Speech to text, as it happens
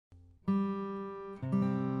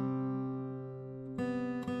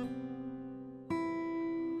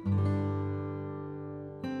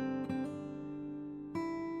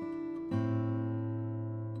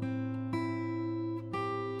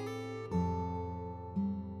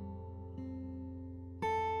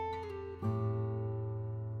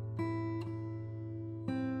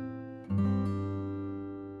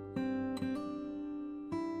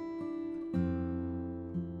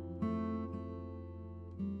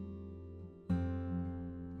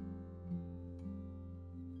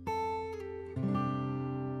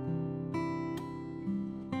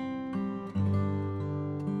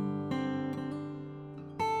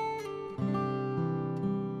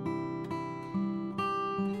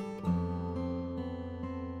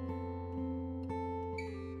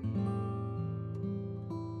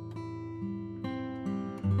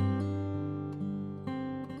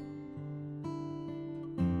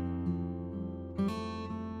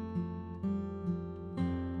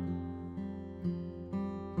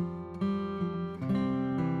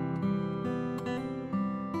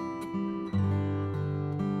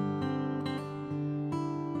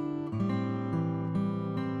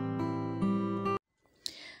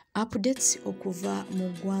Updates okuva mu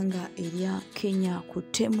ggwanga erya Kenya ku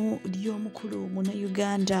ttemu ly'omukulu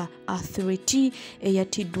Munnayuganda athlete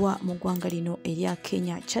eyatiddwa mu ggwanga lino erya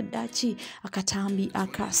Kenya. Kyaddaaki akatambi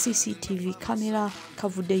aka CCTV kamera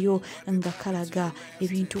kavuddeyo nga kalaga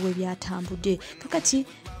ebintu we byatambudde. Kakati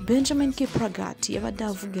Benjamin Kiplagat yabadde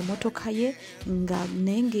avuga emmotoka ye nga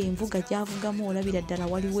naye ng'envuga gy'avugamu olabira ddala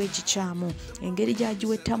waliwo ekikyamu. Engeri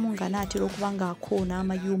gy'agiwettamu nga naatera okuba ng'akoona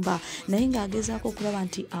amayumba naye ng'agezaako okulaba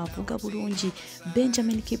nti avuga bulungi.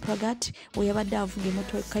 Benjamin Kiplagat we yabadde avuga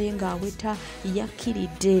emmotoka ye ng'aweta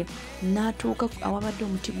yakkiridde n'atuuka awabadde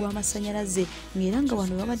omuti gw'amasannyalaze ng'era nga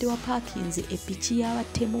wano wabadde wapaakinze epiki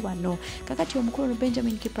y'abattemu bano. Kakati omukulu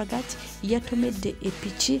Benjamin Kiplagat yatomedde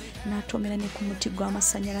epiki n'atomera ne ku muti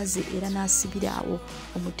gw'amasannyalaze era n'asibira awo.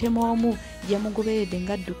 Omutemu omu yamugoberedde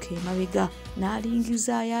ng'adduka emabega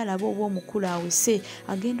n'alingizaayo alaba oba omukulu awese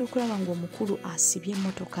agenda okulaba ng'omukulu asibye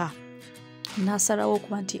emmotoka. N'asalawo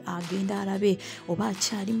okuba nti agenda alabe oba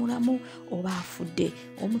akyali mulamu oba afudde.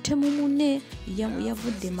 Omutemu munne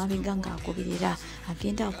yavudde emabega ng'agoberera,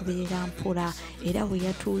 agenda agoberera mpola era bwe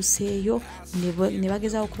yatuuseeyo ne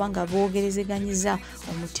bagezaako okuba nga boogerezeganyiza.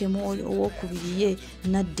 Omutemu owokubiri ye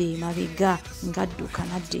n'adda emabega ng'adduka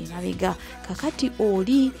n'adda emabega. Kakati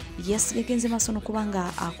oli yagenze maaso n'okuba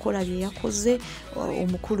nga akola bye yakoze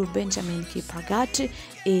omukulu Benjamin Kiplagat,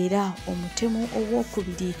 era omutemu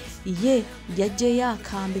owokubiri ye yajjeyo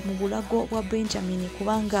akambe mu bulago bwa Benjamin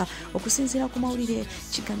kubanga okusinziira ku mawulire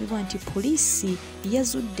kigambibwa nti poliisi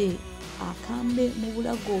yazudde akambe mu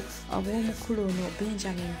bulago bw'omukulu ono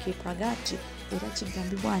Benjamin Kiplagat, era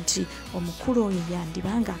kigambibwa nti omukulu oyo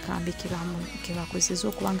yandibanga akambe ke bakozesa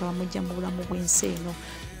okuba nga bamujja mu bulamu bw'ensi eno.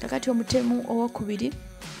 Kakati omutemu owokubiri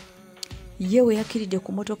yewe yakkiridde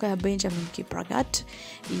ku mmotoka ya Benjamin Kiplagat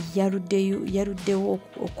yaluddewo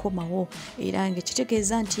okomawo, era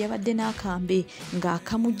ng'ekitegeeza nti yabadde n'akambe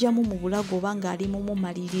ng'akamugjamu mu bulago oba ng'ali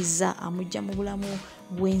mumumaliriza amugja mu bulamu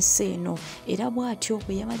bw'ensi eno. Era bw'atyo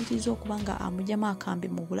bwe yamaliriza okuba nga amugjamu akambe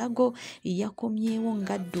mu bulago yakomyewo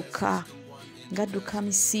ng'adduka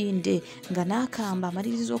misinde nga n'akamba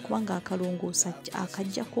amaliriza okuba ng'akalongoosa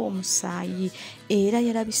akaggyako omusaayi, era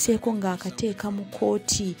yalabiseeko ng'akateeka mu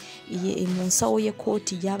kooti mu nsawo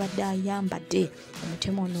y'ekooti gy'abadde ayambadde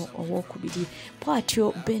omutemu ono owokubiri.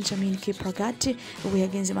 Bw'atyo Benjamin Kiplagat bwe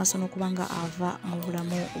yagenze maaso n'okuba nga ava mu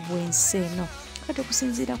bulamu bw'ensi eno. Kati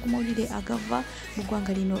okusinziira ku mawulire agava mu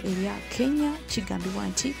ggwanga lino erya Kenya kigambibwa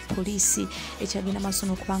nti poliisi ekyagenda maaso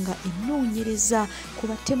n'okuba nga enoonyereza ku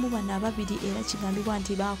battemu bano ababiri, era kigambibwa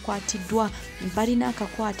nti baakwatiddwa balina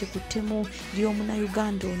akakwate ku ttemu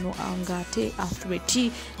ly'omunnayuganda ono ng'ate athlete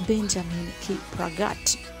Benjamin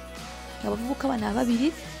Kiplagat. Abavubuka bano ababiri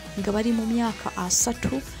nga bali mu myaka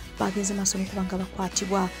 3 bagenze maaso n'okuba nga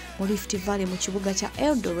bakwatibwa mu Rift Valley mu kibuga kya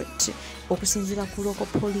Eldoret, okusinziira ku local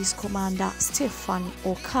police commander Stephen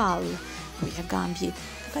Okal bwe yagambye.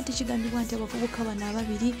 Kakati kigambibwa nti abavubuka bano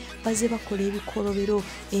ababiri bazze bakola ebikolobero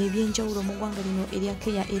eby'enjawulo mu ggwanga lino erya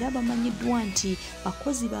Kenya, era bamanyiddwa nti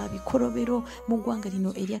bakozi ba bikolobero mu ggwanga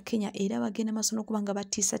lino erya Kenya, era bagenda maaso n'okuba nga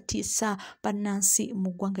batiisatiisa bannansi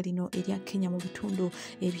mu ggwanga lino erya Kenya mu bitundu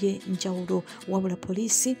eby'enjawulo. Wabula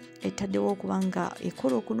poliisi etaddewo okuba nga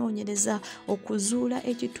ekola okunoonyereza okuzuula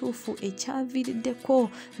ekituufu ekyaviiriddeko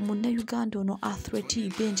munnayuganda ono athlete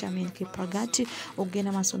Benjamin Kiplagat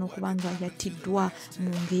okugenda maaso n'okuba nga yattiddwa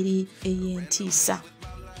mu ngeri ey'entiisa.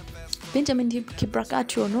 Benjamin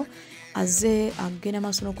Kiplagat ono azze agenda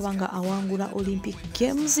maaso n'okuba nga awangula Olympic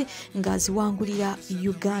Games ng'aziwangulira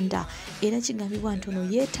Uganda, era kigambibwa nti ono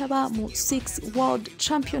yeetaba mu 6 World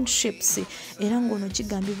Championships, era ng'ono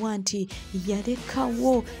kigambibwa nti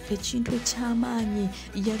yalekawo ekintu eky'amaanyi,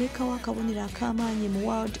 yalekawo akabonero ak'amaanyi mu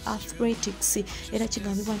World Athletics, era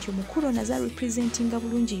kigambibwa nti omukulu ono aza representinga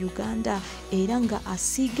bulungi Uganda era nga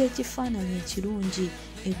asiiga ekifaananyi ekirungi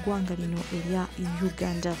eggwanga lino erya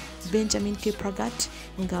Uganda. Benjamin Kiplagat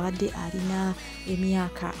ng'abadde alina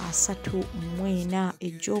emyaka 34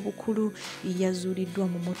 egy'obukulu yazuuliddwa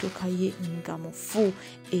mu mmotoka ye nga mufu,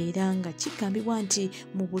 era nga kigambibwa nti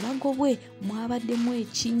mu bulago bwe mwabaddemu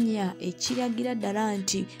ekinnya ekiragira ddala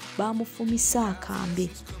nti baamufumisa akambe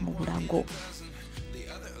mu bulago.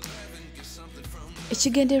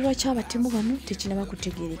 Ekigendererwa ky'abattemu bano tekinaba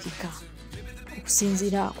kutegeerekeka.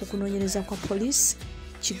 Okusinziira ku kunoonyereza kwa poliisi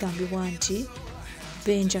kigambibwa nti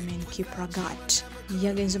Benjamin Kiplagat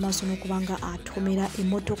yagenze maaso n'okuba nga atomera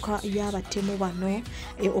emmotoka y'abattemu bano,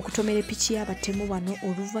 okutomera epiki y'abattemu bano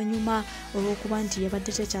oluvannyuma olw'okuba nti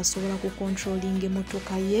yabadde takyasobola kukontrolinga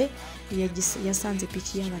emmotoka ye, yasanze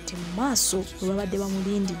epiki y'abattemu maaso olwabadde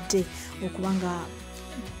bamulindidde okuba nga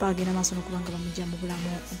bagenda maaso n'okubanga bamujja mu bulamu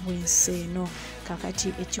bw'ensi eno.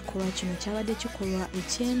 Kakati ekikolwa kino kyabadde kikolwa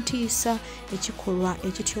ekyentiisa, ekikolwa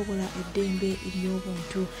ekityobola eddembe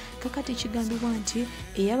ery'obuntu. Kakati kigambibwa nti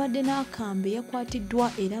eyabadde n'akambe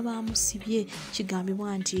yakwatiddwa era baamusibye.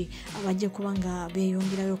 Kigambibwa nti abajja kuba nga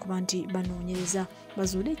beeyongerayo okuba nti banoonyereza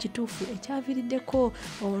bazuule ekituufu ekyaviiriddeko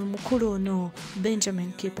omukulu ono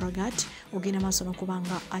Benjamin Kiplagat ogenda maaso n'okuba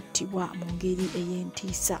nga attibwa mu ngeri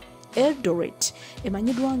ey'entiisa. Eldoret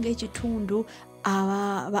emanyiddwa ng'ekitundu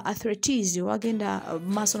ba athletes wagenda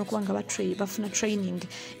maaso n'okuba nga bafuna training,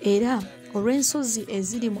 era olw'ensozi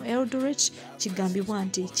eziri mu Eldoret kigambibwa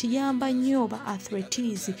nti kiyamba nnyo ba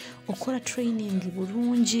athletes okukola training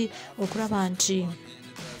bulungi okulaba nti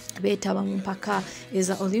beetaba mu mpaka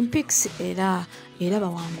eza Olympics era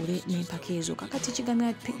bawangule n'empaka ezo. Kakati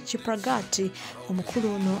kigambibwa Kiplagat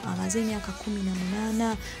omukulu ono amaze emyaka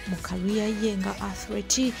 18 mu career ye nga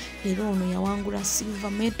athlete, era ono yawangula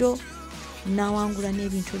silver medal n'awangula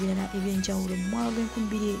n'ebintu ebirala ebyenjawulo mu mwaka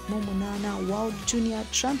gw'2008 World Junior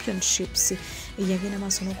Championships yagenda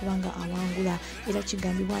maaso n'okuba nga awangula, era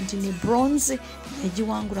kigambibwa nti ne bronze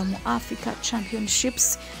yagiwangula mu Africa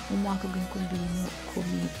Championships mu mwaka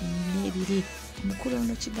gw'2012. Omukulu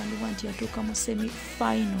ono kigambibwa nti yatuuka mu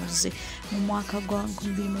semi-finals mu mwaka gwa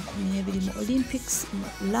 2012 mu Olympics mu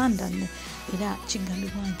London, era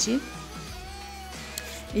kigambibwa nti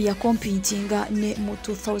yakompitinga ne mu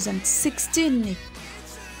 2016.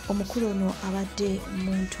 Omukulu ono abadde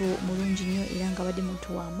muntu mulungi nnyo era nga abadde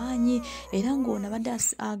muntu w'amaanyi, era ng'ono abadde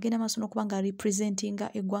agenda maaso n'okuba nga representinga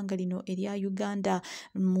eggwanga lino erya Uganda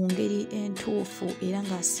mu ngeri entuufu, era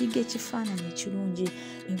ng'asiiga ekifaananyi ekirungi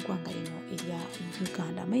eggwanga lino erya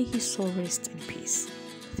Uganda. May his soul rest in peace.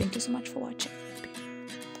 Thank you so much for watching.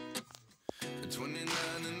 At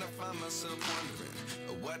 29 and I find myself wondering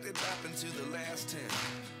what did happen to the last 10.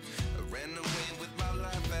 I ran away with my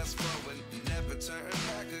life, fast forward, never turn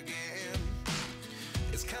back again.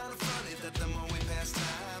 It's kind of funny that the more we pass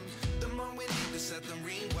time, the more we need to set them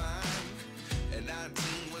rewind. And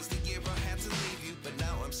 19 was the year I had to leave you, but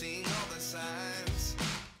now I'm seeing all the signs.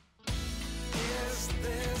 Is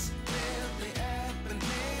this really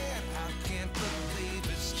happening? I can't believe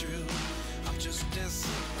it's true. I'm just as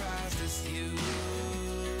surprised as you.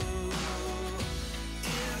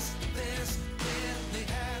 Is this really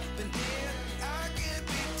happening? I can't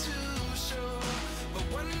be too sure, but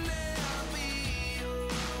one day I'll be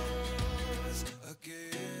yours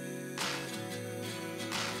again.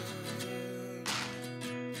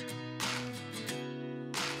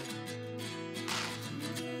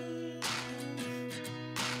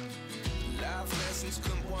 Life lessons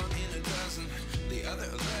come one in a dozen. The other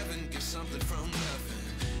 11 give something from nothing.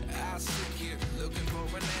 I sit here looking for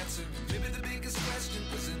an answer. Maybe the biggest question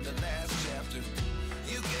was in the last chapter.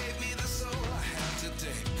 You gave me the soul I have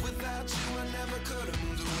today. Without you I never could have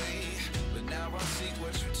moved away. But now I see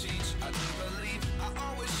what you teach. I do believe I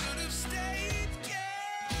always should have stayed.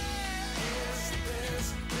 Yeah. Is this